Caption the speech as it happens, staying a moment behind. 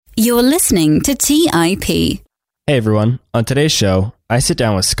You're listening to TIP. Hey everyone, on today's show, I sit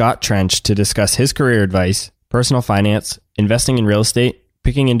down with Scott Trench to discuss his career advice, personal finance, investing in real estate,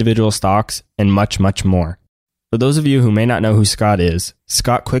 picking individual stocks, and much, much more. For those of you who may not know who Scott is,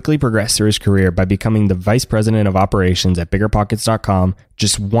 Scott quickly progressed through his career by becoming the Vice President of Operations at BiggerPockets.com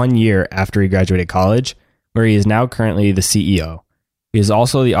just 1 year after he graduated college, where he is now currently the CEO. He is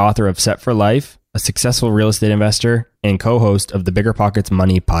also the author of Set for Life, a successful real estate investor, and co-host of the BiggerPockets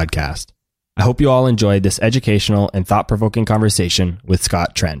Money podcast. I hope you all enjoyed this educational and thought-provoking conversation with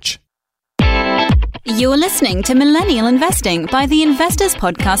Scott Trench. You're listening to Millennial Investing by the Investors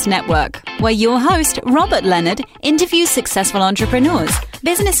Podcast Network, where your host, Robert Leonard, interviews successful entrepreneurs,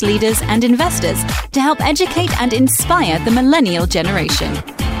 business leaders, and investors to help educate and inspire the millennial generation.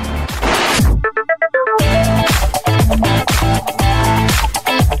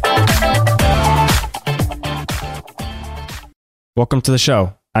 Welcome to the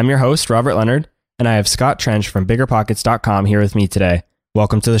show. I'm your host, Robert Leonard, and I have Scott Trench from BiggerPockets.com here with me today.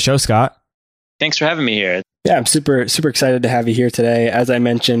 Welcome to the show, Scott. Thanks for having me here. Yeah, I'm super excited to have you here today. As I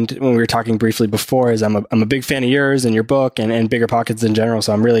mentioned when we were talking briefly before, I'm a big fan of yours and your book and BiggerPockets in general,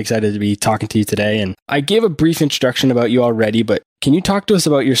 so I'm really excited to be talking to you today. And I gave a brief introduction about you already, but can you talk to us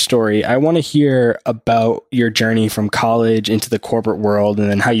about your story? I want to hear about your journey from college into the corporate world and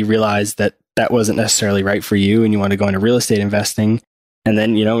then how you realized that wasn't necessarily right for you and you want to go into real estate investing. And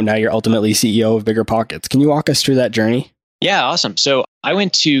then, now you're ultimately CEO of BiggerPockets. Can you walk us through that journey? Yeah, awesome. So I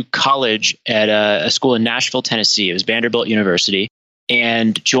went to college at a school in Nashville, Tennessee. It was Vanderbilt University,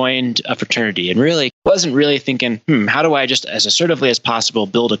 and joined a fraternity and really wasn't really thinking, how do I just as assertively as possible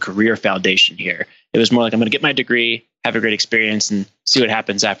build a career foundation here? It was more like, I'm going to get my degree, have a great experience, and see what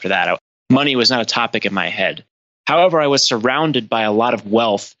happens after that. Money was not a topic in my head. However, I was surrounded by a lot of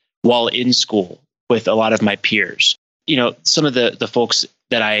wealth while in school with a lot of my peers. Some of the folks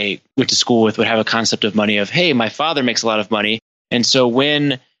that I went to school with would have a concept of money of, hey, my father makes a lot of money. And so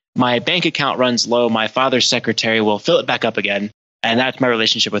when my bank account runs low, my father's secretary will fill it back up again. And that's my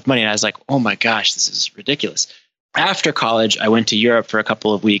relationship with money. And I was like, oh my gosh, this is ridiculous. After college, I went to Europe for a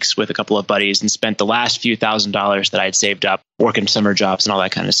couple of weeks with a couple of buddies and spent the last few $1,000s that I'd saved up working summer jobs and all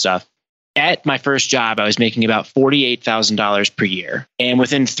that kind of stuff. At my first job, I was making about $48,000 per year. And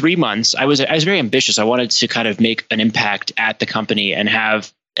within 3 months, I was very ambitious. I wanted to kind of make an impact at the company and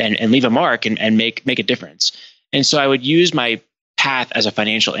leave a mark and make a difference. And so I would use my path as a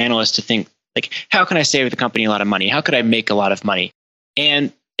financial analyst to think, like, how can I save the company a lot of money? How could I make a lot of money?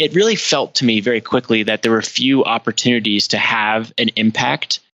 And it really felt to me very quickly that there were few opportunities to have an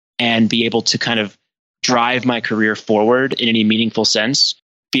impact and be able to kind of drive my career forward in any meaningful sense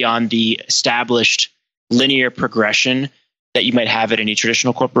beyond the established linear progression that you might have at any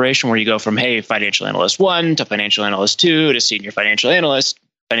traditional corporation, where you go from, hey, financial analyst 1 to financial analyst 2 to senior financial analyst,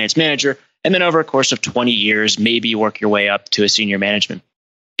 finance manager, and then over a course of 20 years, maybe you work your way up to a senior management.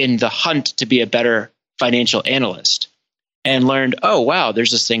 In the hunt to be a better financial analyst, and learned, oh, wow,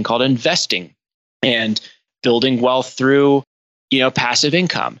 there's this thing called investing and building wealth through, passive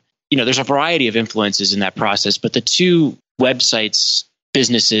income. There's a variety of influences in that process, but the two websites,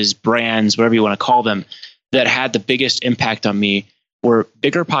 businesses, brands, whatever you want to call them, that had the biggest impact on me were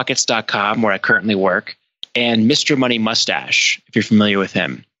BiggerPockets.com, where I currently work, and Mr. Money Mustache, if you're familiar with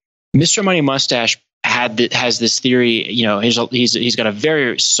him. Mr. Money Mustache has this theory, he's got a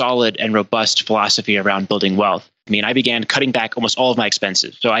very solid and robust philosophy around building wealth. I mean, I began cutting back almost all of my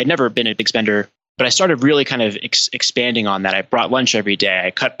expenses. So I'd never been a big spender, but I started really kind of expanding on that. I brought lunch every day.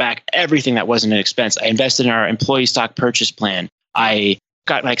 I cut back everything that wasn't an expense. I invested in our employee stock purchase plan. I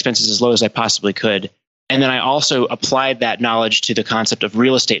got my expenses as low as I possibly could. And then I also applied that knowledge to the concept of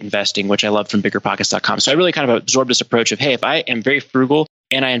real estate investing, which I love from BiggerPockets.com. So I really kind of absorbed this approach of, hey, if I am very frugal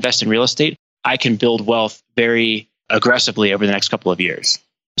and I invest in real estate, I can build wealth very aggressively over the next couple of years.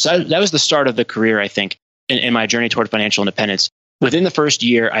 So that was the start of the career, I think, in my journey toward financial independence. Within the first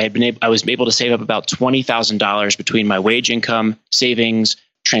year, I was able to save up about $20,000 between my wage income, savings,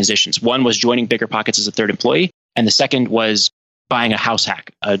 transitions. One was joining BiggerPockets as a third employee, and the second was buying a house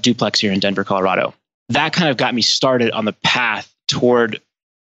hack, a duplex here in Denver, Colorado. That kind of got me started on the path toward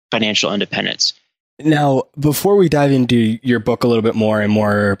financial independence. Now, before we dive into your book a little bit more and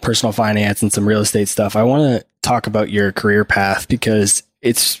more personal finance and some real estate stuff, I want to talk about your career path because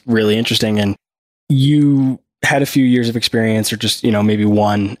it's really interesting. And you had a few years of experience, or just, maybe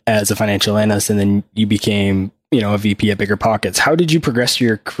one as a financial analyst, and then you became, a VP at BiggerPockets. How did you progress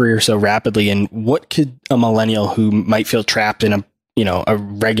your career so rapidly? And what could a millennial who might feel trapped in a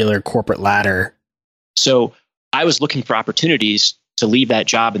regular corporate ladder? So I was looking for opportunities to leave that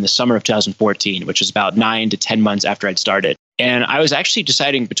job in the summer of 2014, which was about 9 to 10 months after I'd started. And I was actually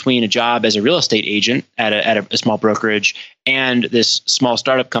deciding between a job as a real estate agent at a small brokerage and this small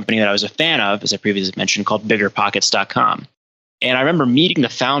startup company that I was a fan of, as I previously mentioned, called BiggerPockets.com. And I remember meeting the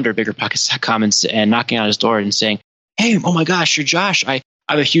founder of BiggerPockets.com and knocking on his door and saying, "Hey, oh my gosh, you're Josh. I'm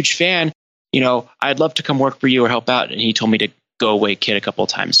a huge fan. I'd love to come work for you or help out." And he told me to go away, kid, a couple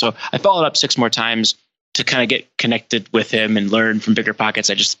of times. So I followed up 6 more times to kind of get connected with him and learn from Bigger Pockets.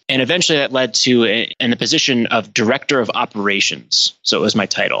 And eventually that led to in the position of Director of Operations. So it was my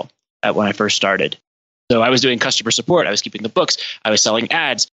title when I first started. So I was doing customer support. I was keeping the books. I was selling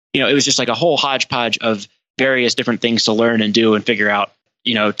ads. It was just like a whole hodgepodge of various different things to learn and do and figure out,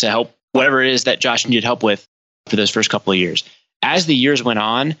 to help whatever it is that Josh needed help with for those first couple of years. As the years went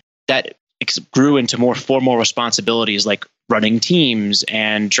on, that grew into more formal responsibilities like running teams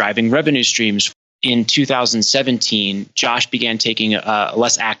and driving revenue streams. In 2017, Josh began taking a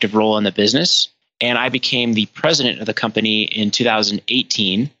less active role in the business, and I became the president of the company in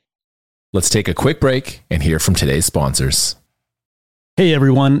 2018. Let's take a quick break and hear from today's sponsors. Hey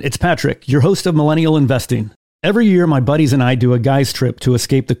everyone, it's Patrick, your host of Millennial Investing. Every year, my buddies and I do a guy's trip to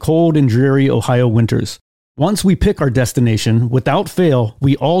escape the cold and dreary Ohio winters. Once we pick our destination, without fail,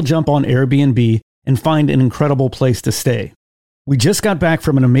 we all jump on Airbnb and find an incredible place to stay. We just got back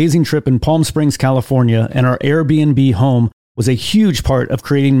from an amazing trip in Palm Springs, California, and our Airbnb home was a huge part of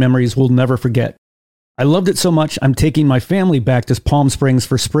creating memories we'll never forget. I loved it so much, I'm taking my family back to Palm Springs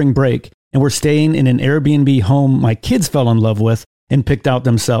for spring break, and we're staying in an Airbnb home my kids fell in love with and picked out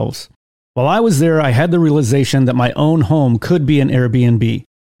themselves. While I was there, I had the realization that my own home could be an Airbnb.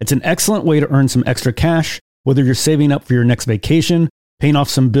 It's an excellent way to earn some extra cash, whether you're saving up for your next vacation, paying off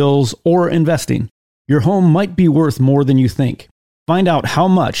some bills, or investing. Your home might be worth more than you think. Find out how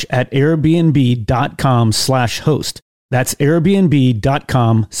much at airbnb.com/host. That's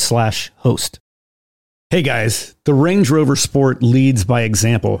airbnb.com/host. Hey guys, the Range Rover Sport leads by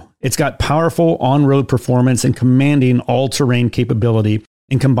example. It's got powerful on-road performance and commanding all-terrain capability,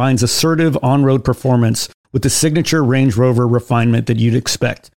 and combines assertive on-road performance with the signature Range Rover refinement that you'd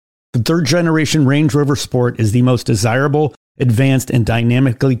expect. The 3rd generation Range Rover Sport is the most desirable, advanced, and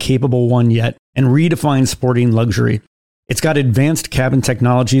dynamically capable one yet, and redefines sporting luxury. It's got advanced cabin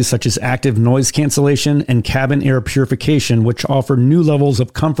technologies such as active noise cancellation and cabin air purification, which offer new levels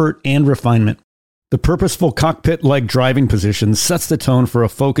of comfort and refinement. The purposeful cockpit-like driving position sets the tone for a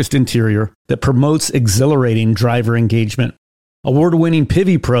focused interior that promotes exhilarating driver engagement. Award-winning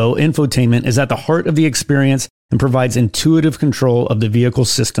Pivi Pro infotainment is at the heart of the experience and provides intuitive control of the vehicle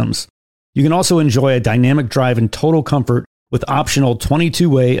systems. You can also enjoy a dynamic drive in total comfort with optional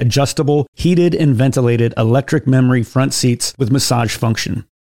 22-way adjustable, heated and ventilated electric memory front seats with massage function.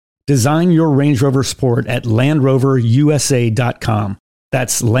 Design your Range Rover Sport at LandRoverUSA.com.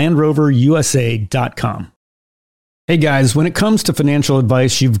 That's LandRoverUSA.com. Hey guys, when it comes to financial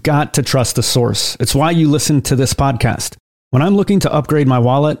advice, you've got to trust the source. It's why you listen to this podcast. When I'm looking to upgrade my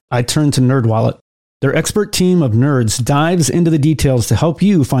wallet, I turn to NerdWallet. Their expert team of nerds dives into the details to help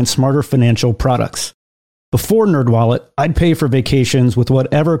you find smarter financial products. Before NerdWallet, I'd pay for vacations with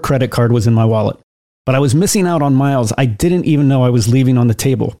whatever credit card was in my wallet. But I was missing out on miles I didn't even know I was leaving on the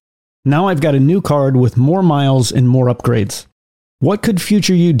table. Now I've got a new card with more miles and more upgrades. What could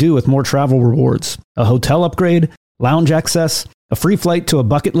future you do with more travel rewards? A hotel upgrade, lounge access, a free flight to a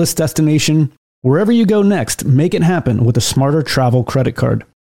bucket list destination? Wherever you go next, make it happen with a smarter travel credit card.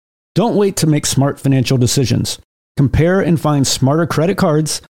 Don't wait to make smart financial decisions. Compare and find smarter credit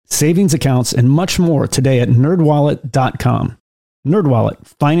cards, savings accounts, and much more today at nerdwallet.com. NerdWallet,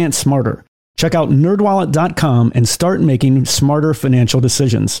 finance smarter. Check out nerdwallet.com and start making smarter financial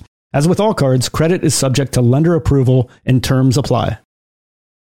decisions. As with all cards, credit is subject to lender approval and terms apply.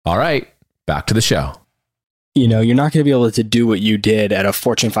 All right, back to the show. You're not going to be able to do what you did at a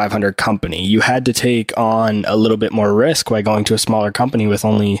Fortune 500 company. You had to take on a little bit more risk by going to a smaller company with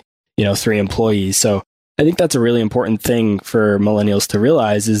only, 3 employees. So I think that's a really important thing for millennials to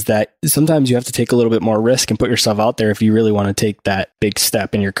realize, is that sometimes you have to take a little bit more risk and put yourself out there if you really want to take that big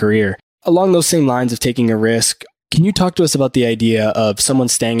step in your career. Along those same lines of taking a risk, can you talk to us about the idea of someone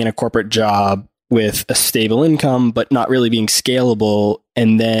staying in a corporate job with a stable income, but not really being scalable?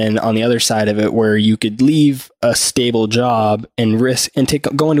 And then on the other side of it, where you could leave a stable job and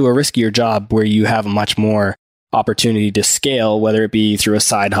go into a riskier job where you have much more opportunity to scale, whether it be through a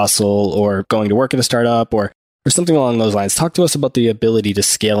side hustle or going to work at a startup or something along those lines. Talk to us about the ability to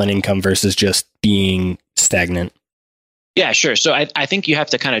scale an income versus just being stagnant. Yeah, sure. So I think you have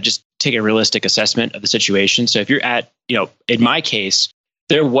to kind of just take a realistic assessment of the situation. So if you're at, in my case,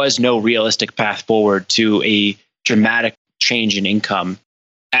 there was no realistic path forward to a dramatic change in income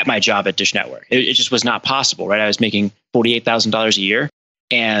at my job at Dish Network. It just was not possible, right? I was making $48,000 a year,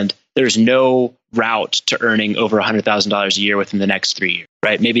 and there's no route to earning over $100,000 a year within the next 3 years,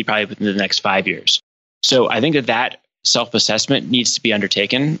 right? Maybe probably within the next 5 years. So I think that self-assessment needs to be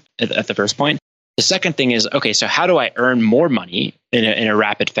undertaken at the first point. The second thing is, okay, so how do I earn more money in a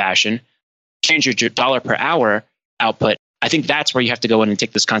rapid fashion? Change your dollar per hour output. I think that's where you have to go in and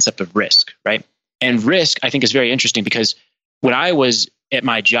take this concept of risk, right? And risk, I think, is very interesting because when I was at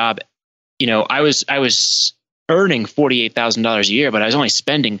my job, I was earning $48,000 a year, but I was only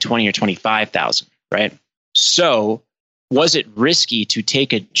spending $20,000 or $25,000, right? So was it risky to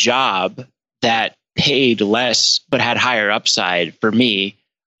take a job that paid less but had higher upside for me?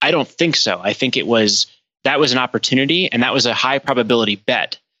 I don't think so. I think that was an opportunity, and that was a high probability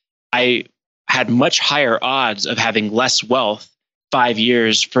bet. I had much higher odds of having less wealth 5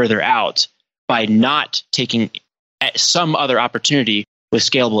 years further out by not taking some other opportunity with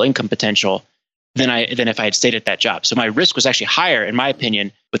scalable income potential than if I had stayed at that job. So my risk was actually higher, in my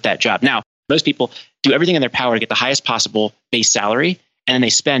opinion, with that job. Now, most people do everything in their power to get the highest possible base salary, and then they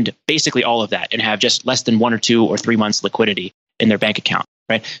spend basically all of that and have just less than 1 or 2 or 3 months liquidity in their bank account,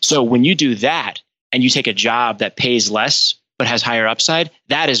 right? So when you do that and you take a job that pays less but has higher upside,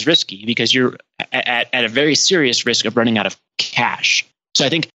 that is risky because you're at a very serious risk of running out of cash. So I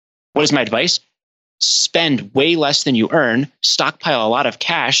think, what is my advice? Spend way less than you earn, stockpile a lot of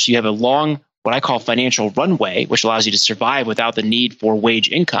cash. So you have a long, what I call financial runway, which allows you to survive without the need for wage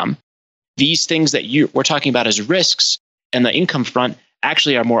income. These things that we're talking about as risks and the income front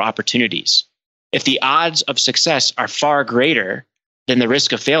actually are more opportunities. If the odds of success are far greater than the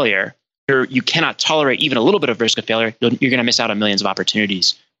risk of failure, you cannot tolerate even a little bit of risk of failure, you're going to miss out on millions of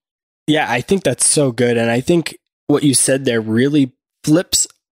opportunities. Yeah, I think that's so good. And I think what you said there really flips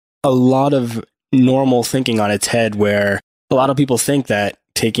a lot of normal thinking on its head, where a lot of people think that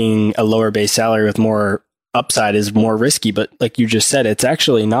taking a lower base salary with more upside is more risky. But like you just said, it's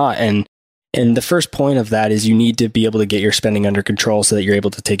actually not. And the first point of that is you need to be able to get your spending under control so that you're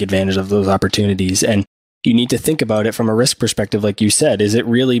able to take advantage of those opportunities. And you need to think about it from a risk perspective. Like you said, is it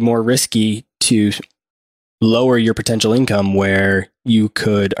really more risky to lower your potential income where you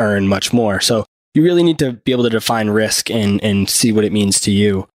could earn much more? So you really need to be able to define risk and see what it means to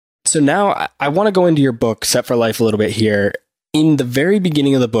you. So now I want to go into your book, Set for Life, a little bit here. In the very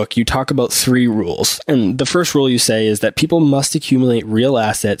beginning of the book, you talk about 3 rules. And the first rule you say is that people must accumulate real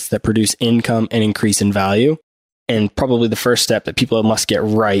assets that produce income and increase in value. And probably the first step that people must get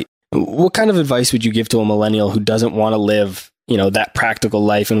right. What kind of advice would you give to a millennial who doesn't want to live, that practical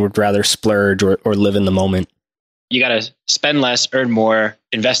life and would rather splurge or live in the moment? You got to spend less, earn more,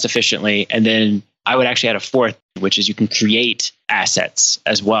 invest efficiently, and then I would actually add a fourth, which is you can create assets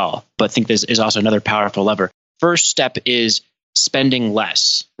as well. But I think this is also another powerful lever. First step is spending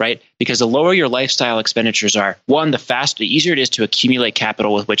less, right? Because the lower your lifestyle expenditures are, one, the easier it is to accumulate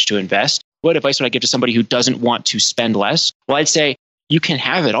capital with which to invest. What advice would I give to somebody who doesn't want to spend less? Well, I'd say you can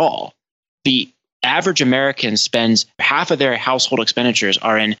have it all. The average American spends half of their household expenditures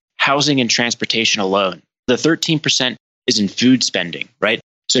are in housing and transportation alone. The 13% is in food spending, right?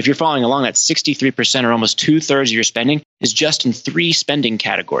 So if you're following along, that's 63% or almost 2/3 of your spending is just in 3 spending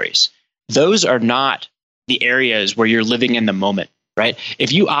categories. Those are not the areas where you're living in the moment, right?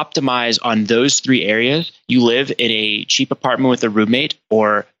 If you optimize on those 3 areas, you live in a cheap apartment with a roommate,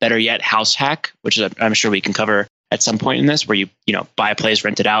 or better yet, house hack, which I'm sure we can cover at some point in this, where you buy a place,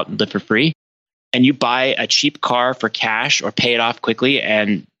 rent it out, and live for free. And you buy a cheap car for cash or pay it off quickly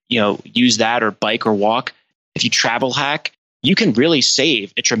and use that or bike or walk. If you travel hack, you can really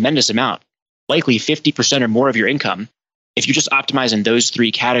save a tremendous amount, likely 50% or more of your income, if you just optimize in those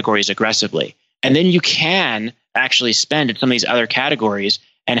 3 categories aggressively. And then you can actually spend in some of these other categories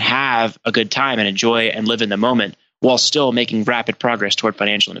and have a good time and enjoy and live in the moment while still making rapid progress toward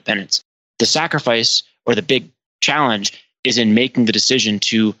financial independence. The sacrifice or the big challenge is in making the decision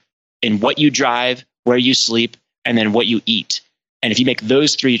in what you drive, where you sleep, and then what you eat. And if you make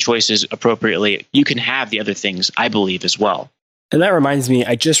those 3 choices appropriately, you can have the other things, I believe, as well. And that reminds me,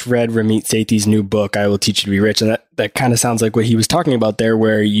 I just read Ramit Sethi's new book, I Will Teach You to Be Rich. And that kind of sounds like what he was talking about there,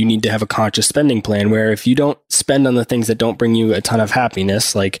 where you need to have a conscious spending plan, where if you don't spend on the things that don't bring you a ton of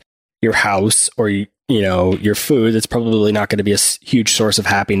happiness, like your house or your food, that's probably not going to be a huge source of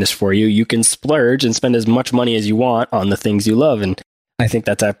happiness for you. You can splurge and spend as much money as you want on the things you love. And I think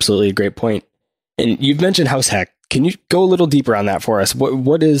that's absolutely a great point. And you've mentioned house hack. Can you go a little deeper on that for us?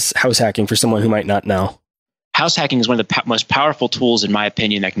 What is house hacking for someone who might not know? House hacking is one of the most powerful tools, in my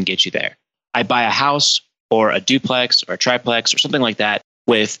opinion, that can get you there. I buy a house or a duplex or a triplex or something like that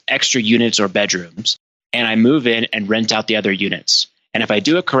with extra units or bedrooms, and I move in and rent out the other units. And if I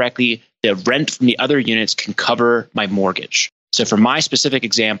do it correctly, the rent from the other units can cover my mortgage. So for my specific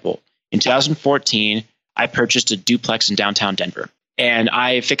example, in 2014, I purchased a duplex in downtown Denver, and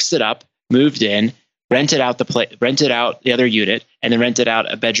I fixed it up, moved in, rented out the other unit, and then rented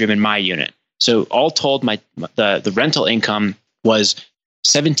out a bedroom in my unit. So all told, the rental income was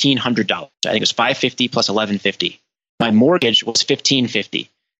 $1,700. I think it was $550 plus $1,150. My mortgage was $1,550.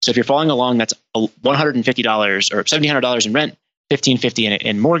 So if you're following along, that's $150 or $1,700 in rent, $1,550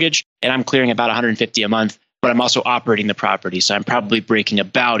 in mortgage, and I'm clearing about $150 a month. But I'm also operating the property, so I'm probably breaking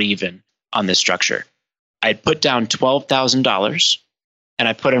about even on this structure. I'd put down $12,000, and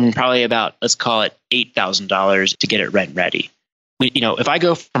I put in probably about, let's call it $8,000 to get it rent ready. If I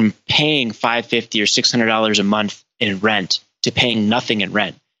go from paying $550 or $600 a month in rent to paying nothing in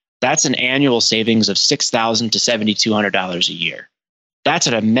rent, that's an annual savings of $6,000 to $7,200 a year. That's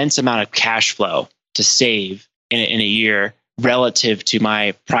an immense amount of cash flow to save in a year relative to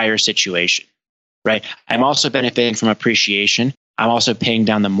my prior situation. Right. I'm also benefiting from appreciation. I'm also paying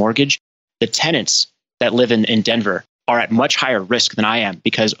down the mortgage. The tenants that live in Denver are at much higher risk than I am,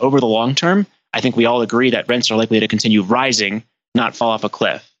 because over the long term, I think we all agree that rents are likely to continue rising, not fall off a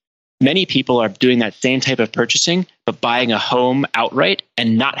cliff. Many people are doing that same type of purchasing, but buying a home outright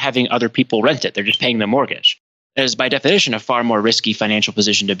and not having other people rent it. They're just paying the mortgage. That is by definition a far more risky financial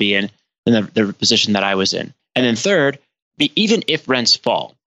position to be in than the position that I was in. And then third, even if rents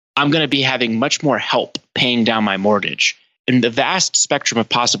fall, I'm going to be having much more help paying down my mortgage. In the vast spectrum of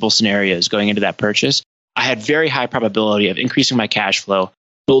possible scenarios going into that purchase, I had very high probability of increasing my cash flow,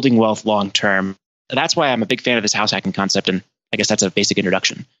 building wealth long term. That's why I'm a big fan of this house hacking concept. And I guess that's a basic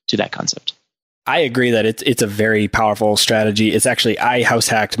introduction to that concept. I agree that it's a very powerful strategy. It's actually, I house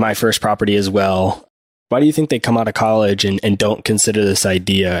hacked my first property as well. Why do you think they come out of college and don't consider this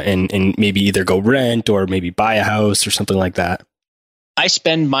idea and maybe either go rent or maybe buy a house or something like that? I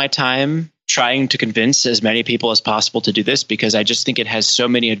spend my time trying to convince as many people as possible to do this because I just think it has so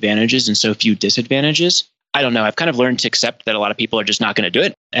many advantages and so few disadvantages. I don't know. I've kind of learned to accept that a lot of people are just not going to do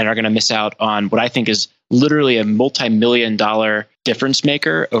it and are going to miss out on what I think is literally a multi-million-dollar difference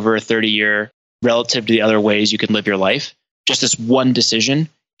maker over a 30-year relative to the other ways you can live your life. Just this one decision,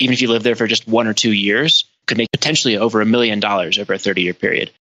 even if you live there for just 1 or 2 years, could make potentially over $1 million over a 30-year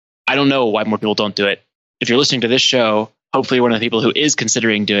period. I don't know why more people don't do it. If you're listening to this show, hopefully you're one of the people who is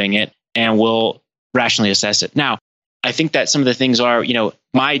considering doing it and will rationally assess it. Now, I think that some of the things are,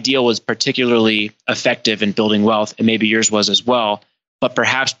 my deal was particularly effective in building wealth, and maybe yours was as well. But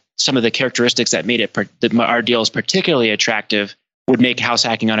perhaps some of the characteristics that made our deals particularly attractive would make house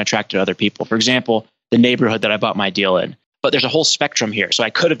hacking unattractive to other people. For example, the neighborhood that I bought my deal in. But there's a whole spectrum here. So I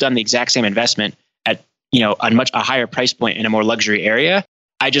could have done the exact same investment at, a higher price point in a more luxury area.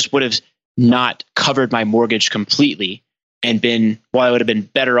 I just would have not covered my mortgage completely and while I would have been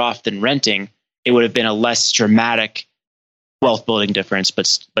better off than renting, it would have been a less dramatic wealth building difference,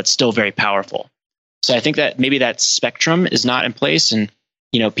 but still very powerful. So I think that maybe that spectrum is not in place. And,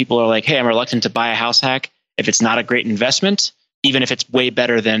 people are like, hey, I'm reluctant to buy a house hack if it's not a great investment, even if it's way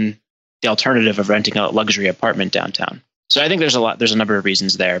better than the alternative of renting a luxury apartment downtown. So I think there's a number of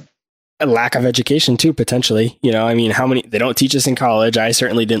reasons there. A lack of education too, potentially. They don't teach us in college. I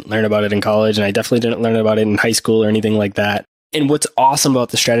certainly didn't learn about it in college, and I definitely didn't learn about it in high school or anything like that. And what's awesome about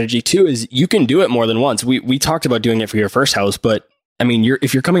the strategy too is you can do it more than once. We talked about doing it for your first house, but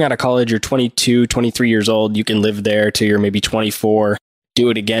if you're coming out of college, you're 22, 23 years old, you can live there till you're maybe 24, do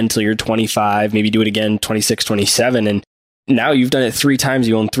it again till you're 25, maybe do it again 26, 27. And now you've done it 3 times.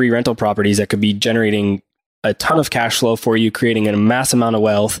 You own 3 rental properties that could be generating a ton of cash flow for you, creating a mass amount of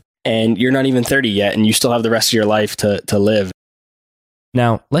wealth. And you're not even 30 yet, and you still have the rest of your life to live.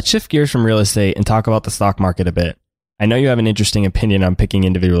 Now, let's shift gears from real estate and talk about the stock market a bit. I know you have an interesting opinion on picking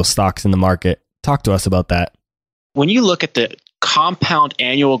individual stocks in the market. Talk to us about that. When you look at the compound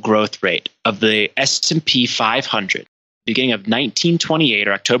annual growth rate of the S&P 500, beginning of 1928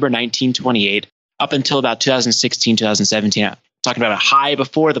 or October 1928, up until about 2016, 2017, I'm talking about a high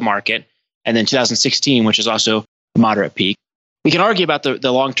before the market, and then 2016, which is also a moderate peak. We can argue about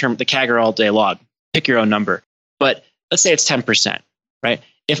the long-term, the CAGR all day long. Pick your own number. But let's say it's 10%, right?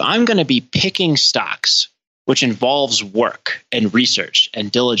 If I'm going to be picking stocks, which involves work and research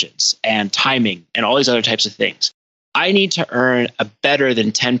and diligence and timing and all these other types of things, I need to earn a better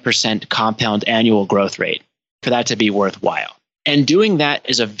than 10% compound annual growth rate for that to be worthwhile. And doing that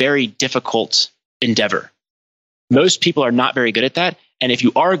is a very difficult endeavor. Most people are not very good at that. And if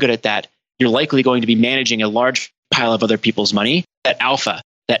you are good at that, you're likely going to be managing a large pile of other people's money, that alpha,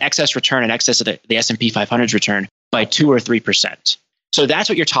 that excess return in excess of the S&P 500's return by 2 or 3%. So that's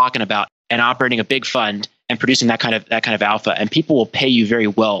what you're talking about, and operating a big fund and producing that kind of alpha, and people will pay you very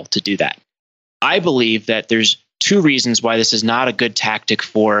well to do that. I believe that there's two reasons why this is not a good tactic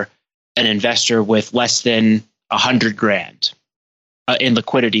for an investor with less than $100,000 in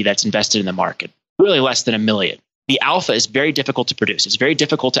liquidity that's invested in the market, really less than $1 million. The alpha is very difficult to produce. It's very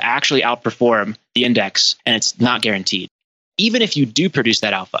difficult to actually outperform the index, and it's not guaranteed. Even if you do produce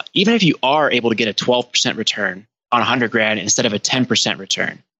that alpha, even if you are able to get a 12% return on $100,000 instead of a 10%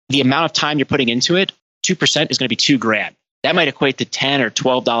 return, the amount of time you're putting into it, 2% is going to be $2,000. That might equate to $10 or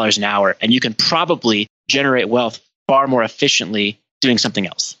 $12 an hour, and you can probably generate wealth far more efficiently doing something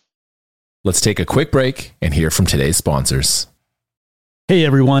else. Let's take a quick break and hear from today's sponsors. Hey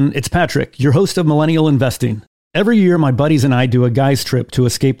everyone, it's Patrick, your host of Millennial Investing. Every year, my buddies and I do a guy's trip to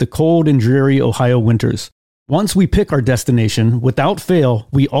escape the cold and dreary Ohio winters. Once we pick our destination, without fail,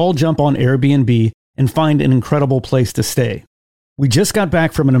 we all jump on Airbnb and find an incredible place to stay. We just got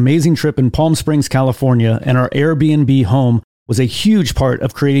back from an amazing trip in Palm Springs, California, and our Airbnb home was a huge part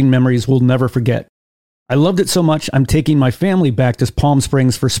of creating memories we'll never forget. I loved it so much, I'm taking my family back to Palm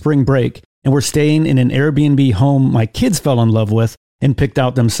Springs for spring break, and we're staying in an Airbnb home my kids fell in love with and picked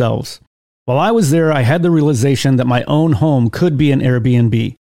out themselves. While I was there, I had the realization that my own home could be an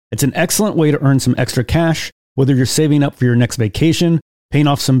Airbnb. It's an excellent way to earn some extra cash, whether you're saving up for your next vacation, paying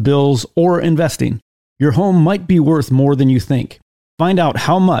off some bills, or investing. Your home might be worth more than you think. Find out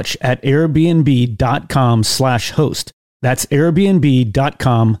how much at airbnb.com/host. That's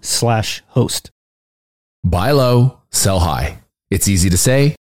airbnb.com/host. Buy low, sell high. It's easy to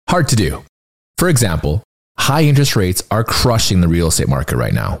say, hard to do. For example, high interest rates are crushing the real estate market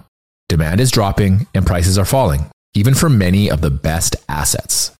right now. Demand is dropping and prices are falling, even for many of the best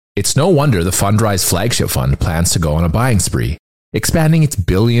assets. It's no wonder the Fundrise flagship fund plans to go on a buying spree, expanding its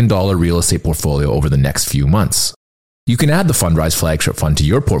billion-dollar real estate portfolio over the next few months. You can add the Fundrise flagship fund to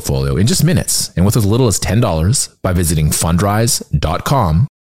your portfolio in just minutes and with as little as $10 by visiting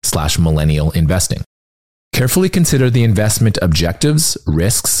fundrise.com/millennial investing. Carefully consider the investment objectives,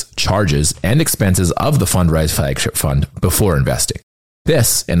 risks, charges, and expenses of the Fundrise flagship fund before investing.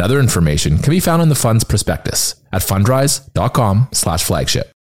 This and other information can be found in the fund's prospectus at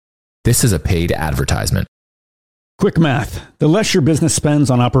fundrise.com/flagship. This is a paid advertisement. Quick math. The less your business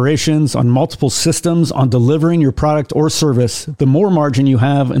spends on operations, on multiple systems, on delivering your product or service, the more margin you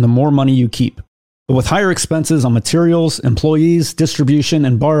have and the more money you keep. But with higher expenses on materials, employees, distribution,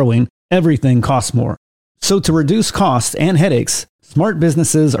 and borrowing, everything costs more. So to reduce costs and headaches, smart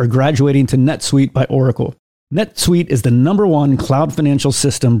businesses are graduating to NetSuite by Oracle. NetSuite is the #1 cloud financial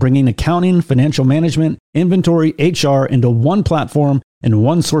system bringing accounting, financial management, inventory, HR into one platform and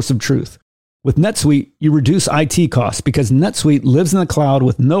one source of truth. With NetSuite, you reduce IT costs because NetSuite lives in the cloud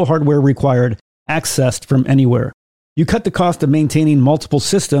with no hardware required, accessed from anywhere. You cut the cost of maintaining multiple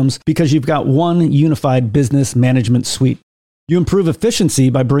systems because you've got one unified business management suite. You improve efficiency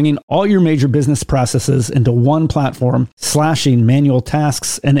by bringing all your major business processes into one platform, slashing manual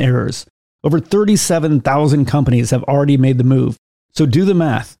tasks and errors. Over 37,000 companies have already made the move. So do the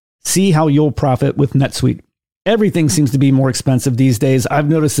math. See how you'll profit with NetSuite. Everything seems to be more expensive these days. I've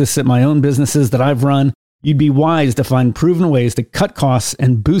noticed this at my own businesses that I've run. You'd be wise to find proven ways to cut costs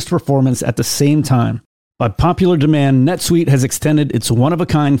and boost performance at the same time. By popular demand, NetSuite has extended its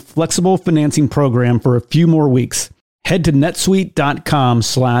one-of-a-kind flexible financing program for a few more weeks. Head to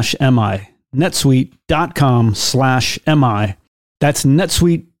netsuite.com/mi. netsuite.com/mi. That's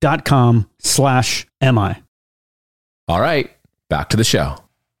netsuite.com/mi. All right, back to the show.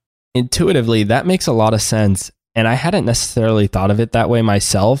 Intuitively, that makes a lot of sense. And I hadn't necessarily thought of it that way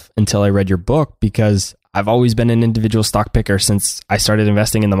myself until I read your book, because I've always been an individual stock picker since I started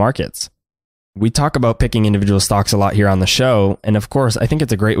investing in the markets. We talk about picking individual stocks a lot here on the show. And of course, I think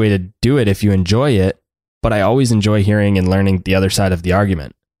it's a great way to do it if you enjoy it. But I always enjoy hearing and learning the other side of the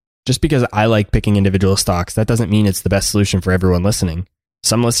argument. Just because I like picking individual stocks, that doesn't mean it's the best solution for everyone listening.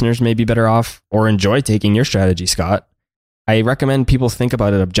 Some listeners may be better off or enjoy taking your strategy, Scott. I recommend people think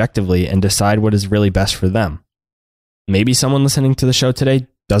about it objectively and decide what is really best for them. Maybe someone listening to the show today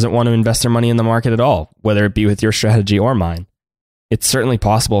doesn't want to invest their money in the market at all, whether it be with your strategy or mine. It's certainly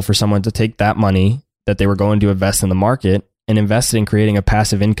possible for someone to take that money that they were going to invest in the market and invest it in creating a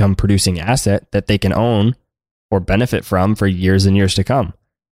passive income producing asset that they can own or benefit from for years and years to come.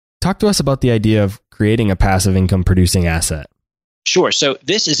 Talk to us about the idea of creating a passive income producing asset. Sure. So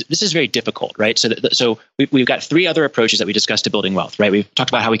this is very difficult, right? So we've got three other approaches that we discussed to building wealth, right? We've talked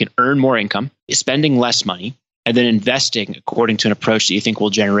about how we can earn more income, spending less money, and then investing according to an approach that you think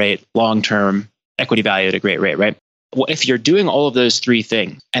will generate long-term equity value at a great rate, right? Well, if you're doing all of those three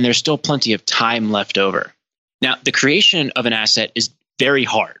things and there's still plenty of time left over, now the creation of an asset is very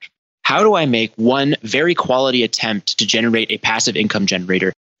hard. how do I make one very quality attempt to generate a passive income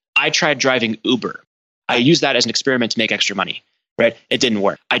generator? I tried driving Uber. I used that as an experiment to make extra money, right? It didn't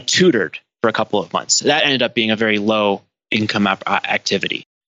work. I tutored for a couple of months. That ended up being a very low income activity.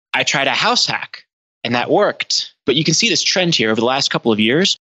 I tried a house hack and that worked. But you can see this trend here over the last couple of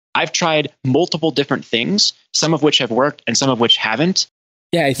years. I've tried multiple different things, some of which have worked and some of which haven't.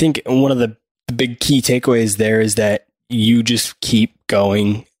 Yeah, I think one of the big key takeaways there is that you just keep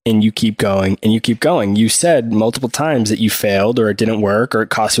going and you keep going and you keep going. You said multiple times that you failed or it didn't work or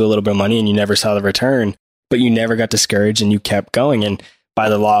it cost you a little bit of money and you never saw the return, but you never got discouraged and you kept going. And by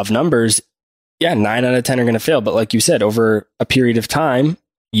the law of numbers, 9 out of 10 are going to fail. But like you said, over a period of time,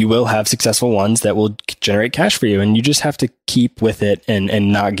 you will have successful ones that will generate cash for you. And you just have to keep with it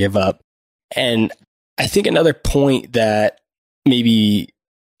and not give up. And I think another point that maybe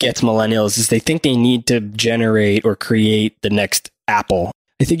gets millennials is they think they need to generate or create the next Apple.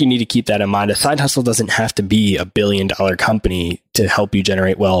 I think you need to keep that in mind. A side hustle doesn't have to be a $1 billion company to help you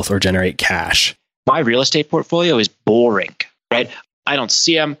generate wealth or generate cash. My real estate portfolio is boring, right? I don't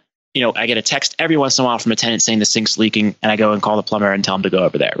see them. I get a text every once in a while from a tenant saying the sink's leaking, and I go and call the plumber and tell him to go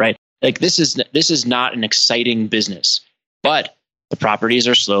over there, right? Like this is not an exciting business, but the properties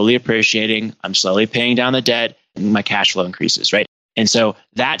are slowly appreciating. I'm slowly paying down the debt, and my cash flow increases, right? And so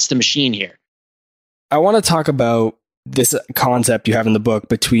that's the machine here. I want to talk about this concept you have in the book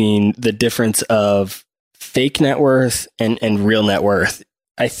between the difference of fake net worth and real net worth.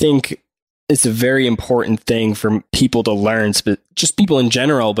 I think it's a very important thing for people to learn, just people in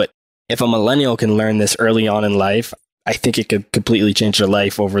general. But if a millennial can learn this early on in life, I think it could completely change their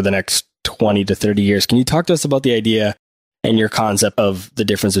life over the next 20 to 30 years. Can you talk to us about the idea and your concept of the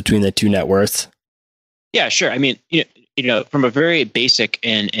difference between the two net worths? Yeah, sure. I mean, from a very basic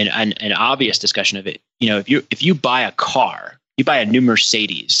and obvious discussion of it, if you buy a car, you buy a new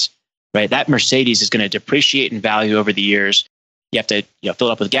Mercedes, right? That Mercedes is going to depreciate in value over the years. You have to fill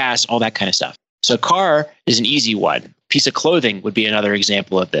it up with gas, all that kind of stuff. So a car is an easy one. Piece of clothing would be another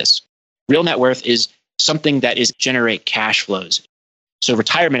example of this. Real net worth is something that is generate cash flows. So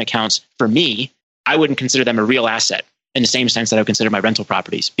retirement accounts, for me, I wouldn't consider them a real asset in the same sense that I would consider my rental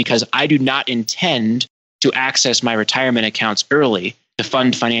properties, because I do not intend to access my retirement accounts early to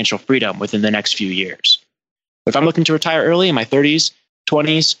fund financial freedom within the next few years. If I'm looking to retire early in my 30s,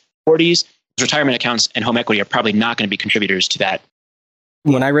 20s, 40s, retirement accounts and home equity are probably not going to be contributors to that.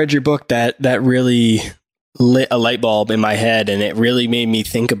 When I read your book, that really lit a light bulb in my head, and it really made me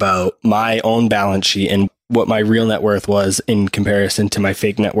think about my own balance sheet and what my real net worth was in comparison to my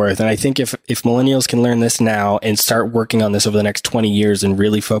fake net worth. And I think if millennials can learn this now and start working on this over the next 20 years and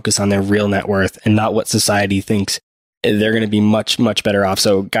really focus on their real net worth and not what society thinks, they're going to be much, much better off.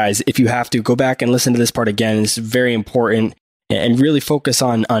 So guys, if you have to, go back and listen to this part again. It's very important, and really focus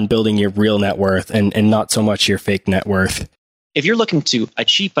on building your real net worth and not so much your fake net worth. If you're looking to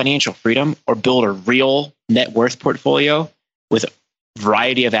achieve financial freedom or build a real net worth portfolio with a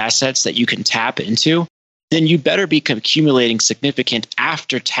variety of assets that you can tap into, then you better be accumulating significant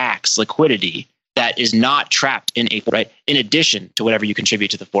after-tax liquidity that is not trapped in in addition to whatever you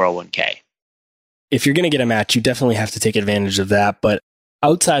contribute to the 401k. If you're going to get a match, you definitely have to take advantage of that. But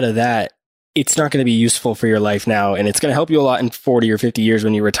outside of that, it's not going to be useful for your life now. And it's going to help you a lot in 40 or 50 years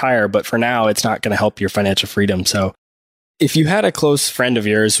when you retire. But for now, it's not going to help your financial freedom. So if you had a close friend of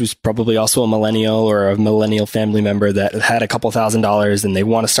yours who's probably also a millennial or a millennial family member that had a couple $1,000s and they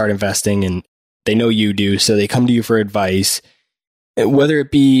want to start investing and they know you do, so they come to you for advice, whether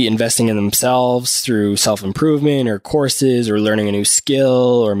it be investing in themselves through self-improvement or courses or learning a new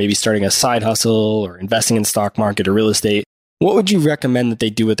skill or maybe starting a side hustle or investing in the stock market or real estate, what would you recommend that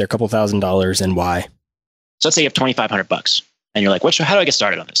they do with their couple $1,000s and why? So let's say you have $2,500 and you're like, how do I get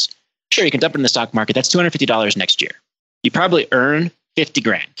started on this? Sure, you can dump it in the stock market. That's $250 next year. You probably earn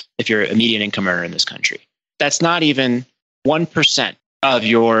 $50,000 if you're a median income earner in this country. That's not even 1% of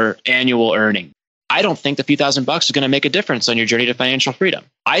your annual earning. I don't think the few $1,000s is going to make a difference on your journey to financial freedom.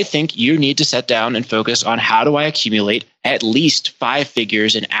 I think you need to sit down and focus on how do I accumulate at least 5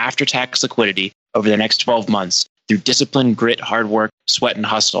 figures in after-tax liquidity over the next 12 months through discipline, grit, hard work, sweat, and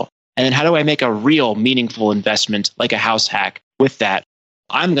hustle. And then how do I make a real meaningful investment like a house hack with that?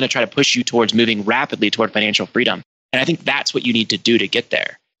 I'm going to try to push you towards moving rapidly toward financial freedom. And I think that's what you need to do to get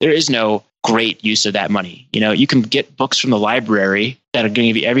there. There is no great use of that money. You can get books from the library that are going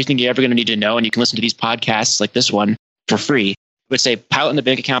to give you everything you're ever going to need to know. And you can listen to these podcasts like this one for free. I would say pile it in the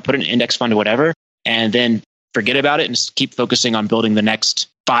bank account, put it in an index fund or whatever, and then forget about it and just keep focusing on building the next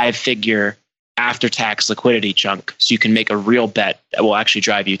 5-figure after-tax liquidity chunk so you can make a real bet that will actually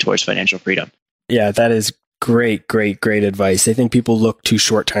drive you towards financial freedom. Yeah, that is great advice. I think people look too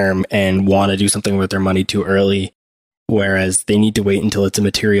short term and want to do something with their money too early, whereas they need to wait until it's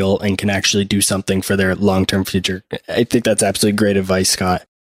immaterial and can actually do something for their long-term future. I think that's absolutely great advice, Scott.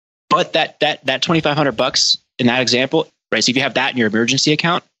 But that $2,500 in that example, right? So if you have that in your emergency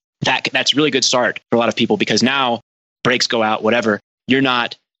account, that's a really good start for a lot of people, because now brakes go out, whatever, you're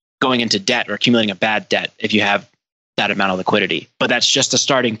not going into debt or accumulating a bad debt if you have that amount of liquidity. But that's just a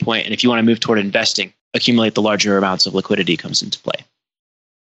starting point. And if you want to move toward investing, accumulate the larger amounts of liquidity comes into play.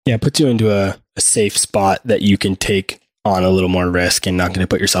 Yeah, it puts you into a safe spot that you can take on a little more risk and not going to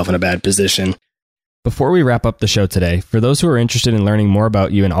put yourself in a bad position. Before we wrap up the show today, for those who are interested in learning more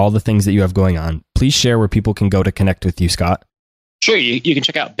about you and all the things that you have going on, please share where people can go to connect with you, Scott. Sure. You can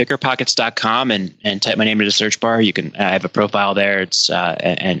check out biggerpockets.com and type my name into the search bar. I have a profile there.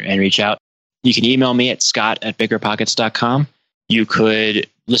 And reach out. You can email me at scott@biggerpockets.com. You could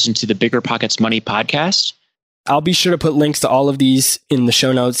listen to the Bigger Pockets Money podcast. I'll be sure to put links to all of these in the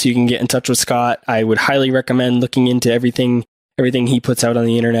show notes so you can get in touch with Scott. I would highly recommend looking into everything he puts out on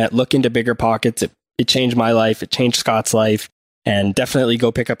the internet. Look into Bigger Pockets. It changed my life. It changed Scott's life. And definitely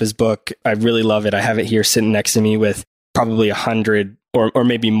go pick up his book. I really love it. I have it here sitting next to me with probably 100 or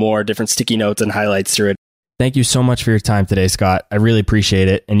maybe more different sticky notes and highlights through it. Thank you so much for your time today, Scott. I really appreciate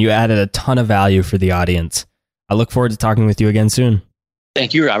it. And you added a ton of value for the audience. I look forward to talking with you again soon.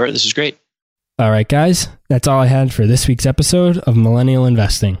 Thank you, Robert. This is great. All right, guys. That's all I had for this week's episode of Millennial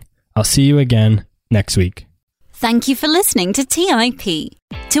Investing. I'll see you again next week. Thank you for listening to TIP.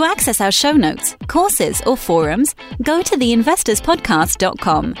 To access our show notes, courses, or forums, go to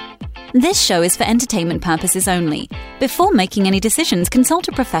theinvestorspodcast.com. This show is for entertainment purposes only. Before making any decisions, consult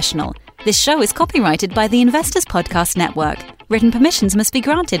a professional. This show is copyrighted by the Investors Podcast Network. Written permissions must be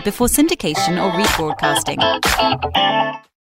granted before syndication or rebroadcasting.